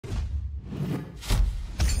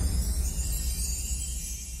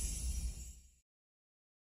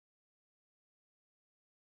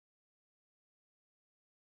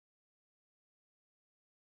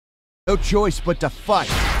No choice but to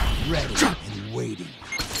fight. Ready and waiting.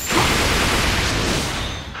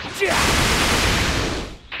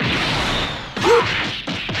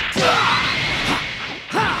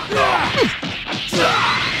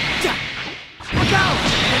 Look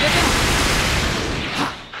out!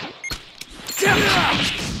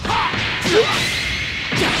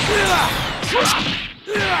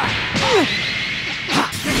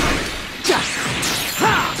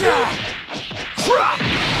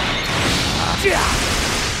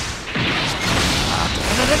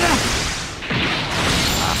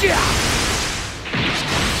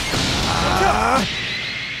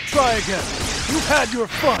 Try again. You've had your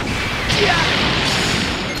fun.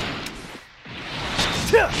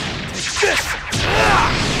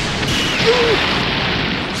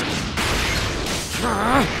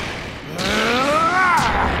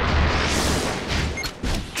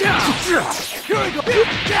 Take this. Here we go.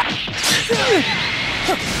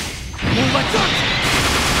 Move my tongue.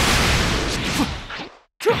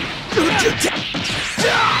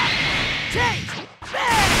 Take.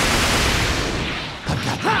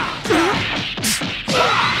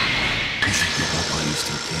 You should give up while you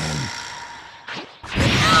still can.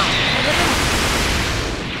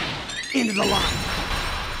 Into the line.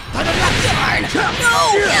 Darn! No!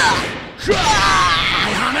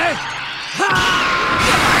 Honey!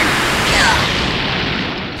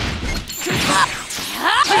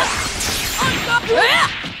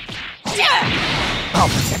 I'll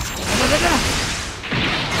protect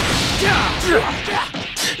you.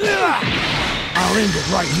 I'll end it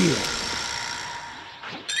right here.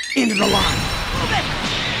 Into the line. Move it!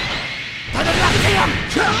 Honey!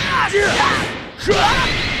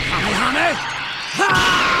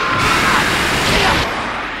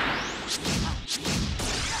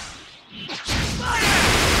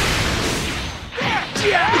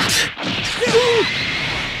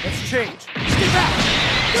 Let's change. Stay back!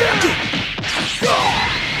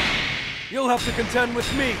 You'll have to contend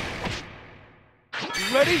with me.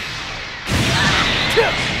 You ready?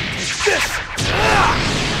 Take this!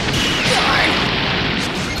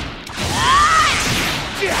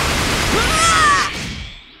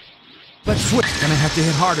 Let's switch. Gonna have to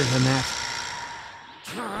hit harder than that.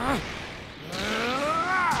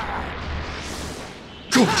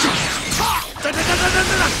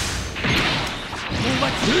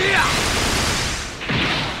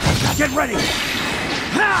 Get ready!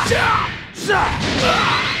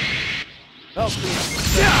 Help me.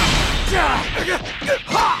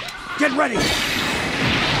 Get ready!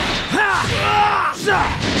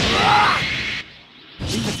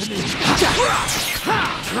 Leave it to me. Watch out!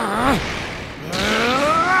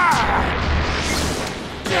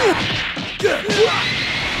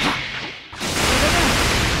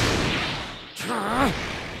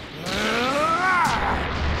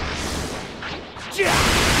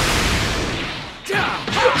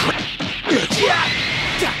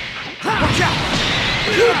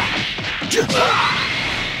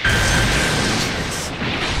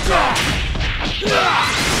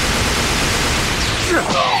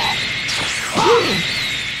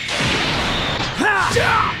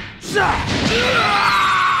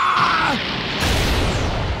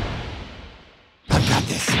 I've got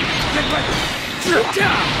this. Get ready!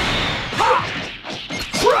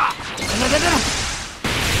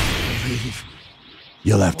 Believe.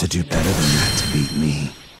 You'll have to do better than that to beat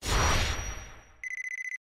me.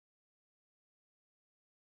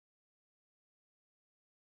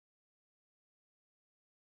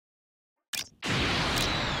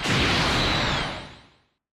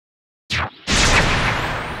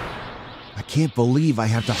 I can't believe I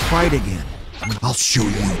have to fight again. I'll show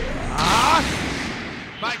you.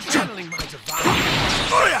 By channeling my divine,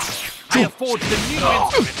 I have forged a new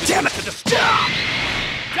instrument. Damn it! To destroy.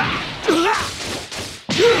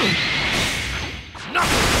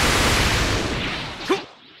 Nothing.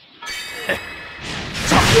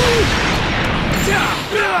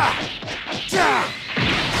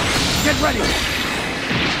 Get ready.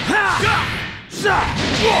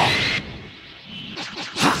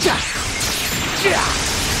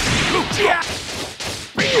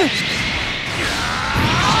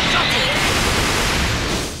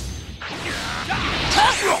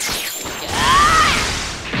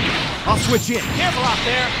 I'll switch in. Careful out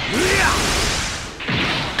there.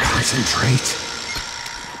 Concentrate.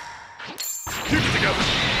 Keep it together.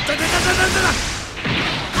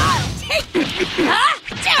 I'll take you! Huh?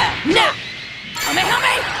 Now! Help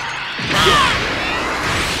me!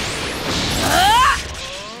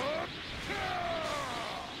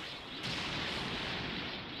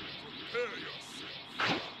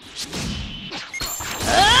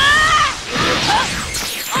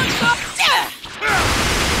 On top!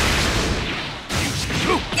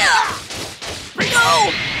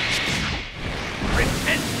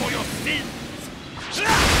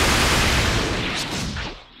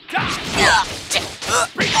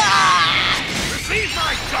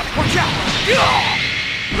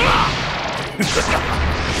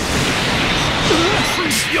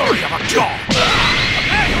 Fury of a god!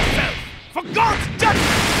 Prepare yourself! For God's death!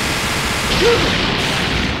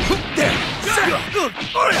 There!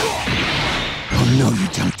 Oh no, you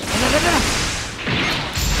don't.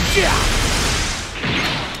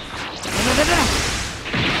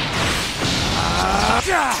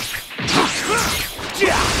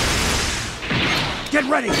 Get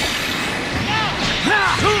ready!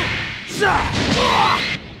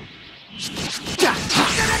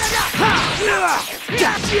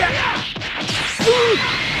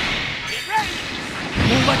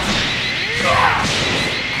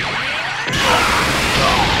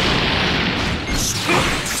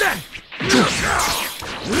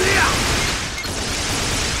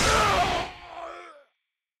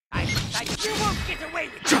 You won't get away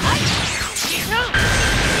with it.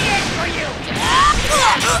 Here's for you.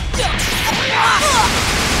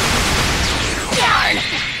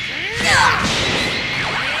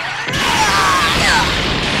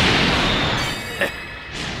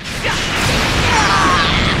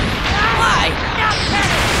 Why?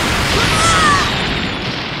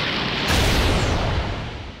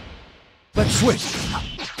 Let's switch.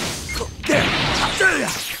 There!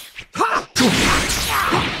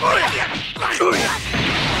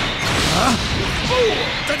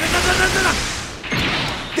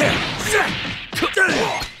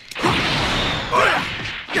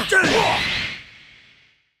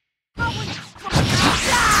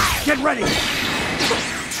 Get ready!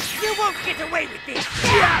 You won't get away with this.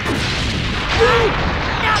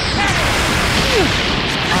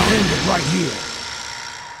 I'll end it right here.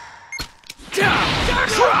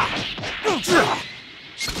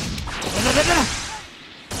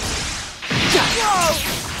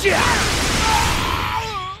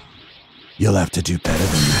 You'll have to do better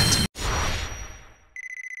than that.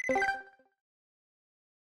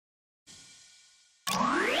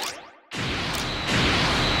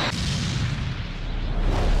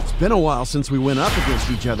 It's been a while since we went up against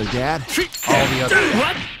each other, Dad. All the other...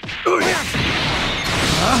 What?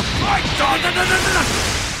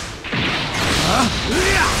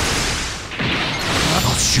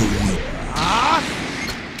 I'll show you.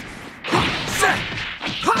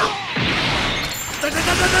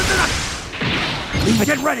 Leave it.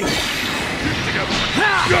 Get ready.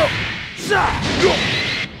 Go. Go.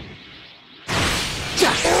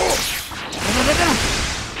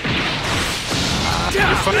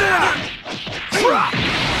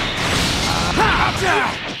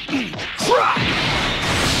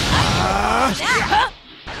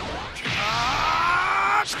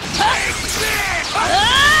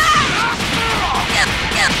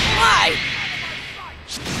 Why?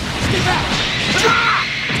 Get back.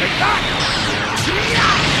 Take that.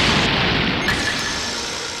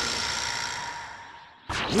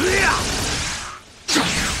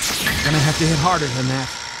 Gonna have to hit harder than that.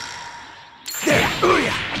 There.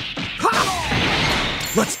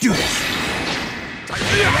 Let's do this.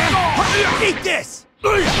 Eat this.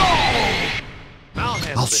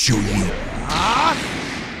 I'll show you.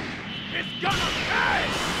 It's gonna pay.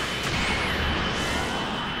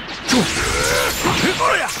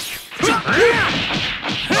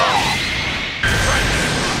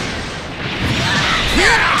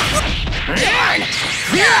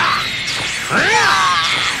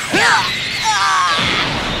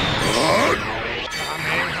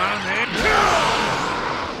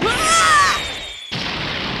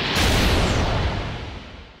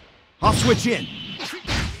 I'll switch in.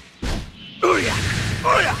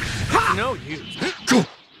 No use.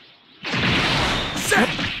 Set.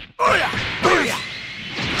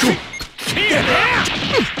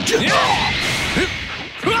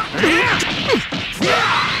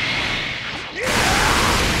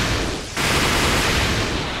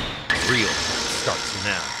 Real starts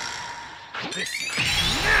now.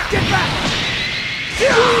 Get back!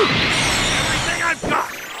 Everything I've got.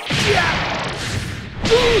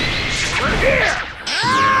 We're here.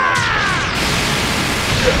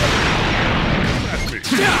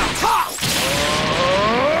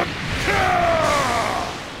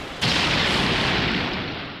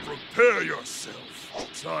 Prepare yourself.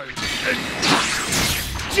 Time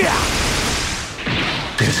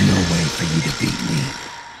There's no way for you to beat me.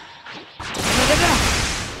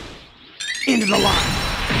 Into the line.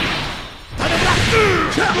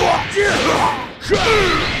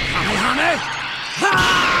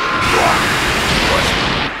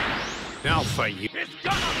 Now for you. It's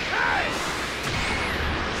gonna pay.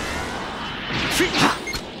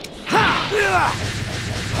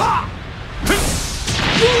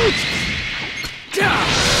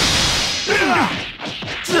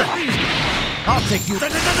 I'll take you.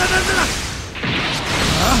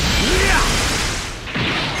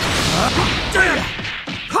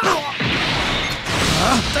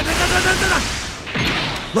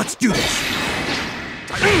 Let's do this!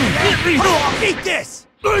 Eat this!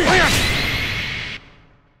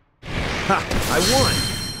 Ha! I won!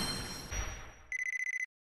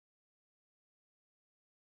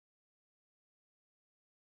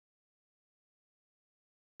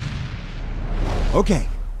 Okay,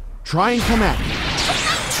 try and come at me.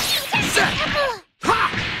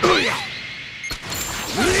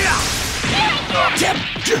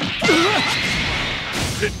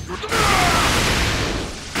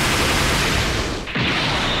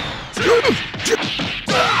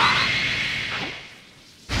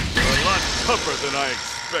 You're a lot tougher than I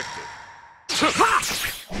expected.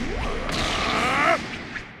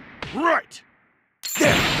 Right!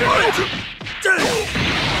 There!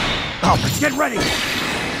 Alfred, get ready!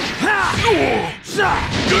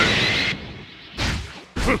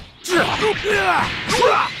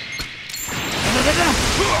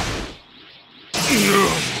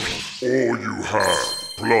 All you have,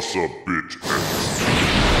 plus a bit extra.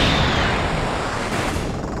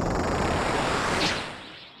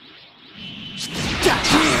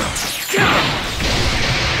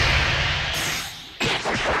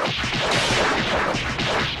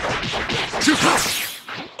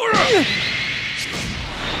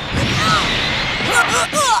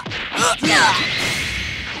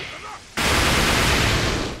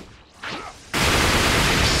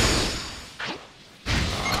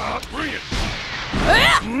 Bring it!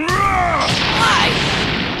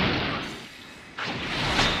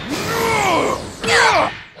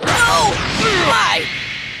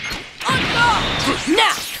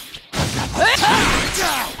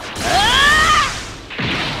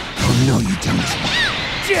 Oh no, you don't.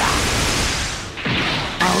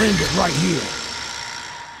 I'll end it right here.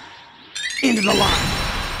 Into the line.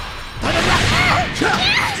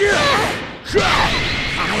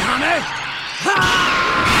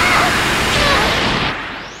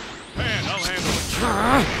 Man, I'll handle it.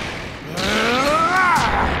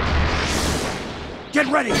 Get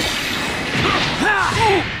ready.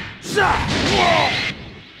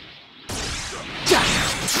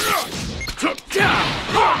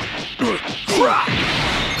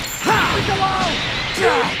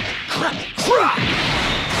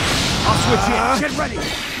 I'll switch in. Get ready.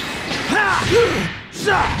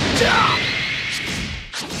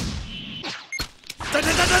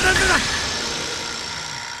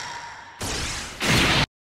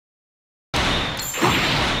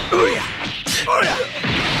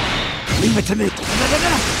 Leave it to me.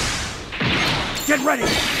 Get ready.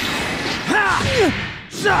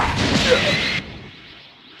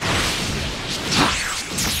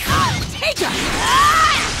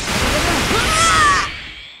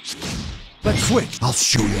 Let's switch. I'll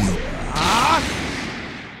show you.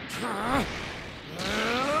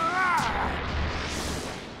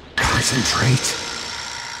 Concentrate.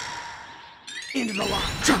 Into the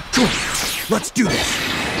line. Let's do this.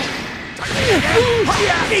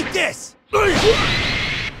 Eat this.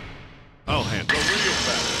 I'll handle the real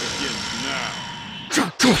battle begins now.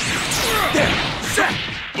 There.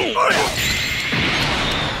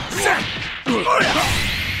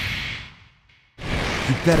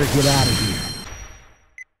 You better get out of here.